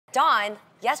Dawn,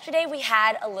 yesterday we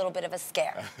had a little bit of a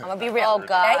scare. I'm gonna be real. Oh,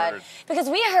 God. Okay? Because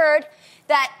we heard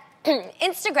that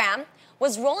Instagram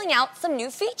was rolling out some new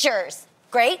features.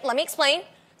 Great, let me explain.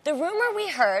 The rumor we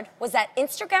heard was that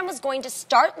Instagram was going to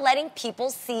start letting people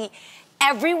see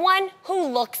everyone who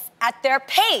looks at their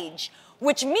page,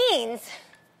 which means,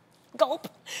 gulp,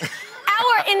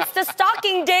 our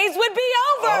Insta-Stalking days would be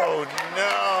over. Oh,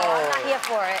 no. I'm not here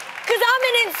for it. Because I'm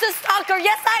an Insta-Stalker.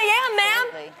 Yes, I am, ma'am.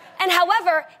 Absolutely. And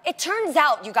however, it turns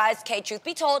out, you guys, okay, truth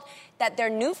be told, that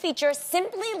their new feature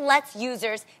simply lets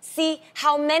users see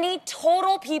how many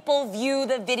total people view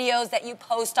the videos that you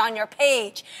post on your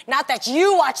page. Not that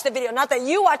you watch the video, not that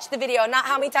you watch the video, not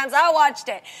how many times I watched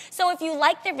it. So if you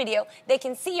like their video, they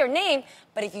can see your name,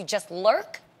 but if you just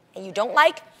lurk and you don't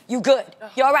like, you good.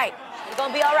 You're all right. You're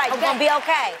gonna be all right. You're gonna be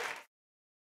okay.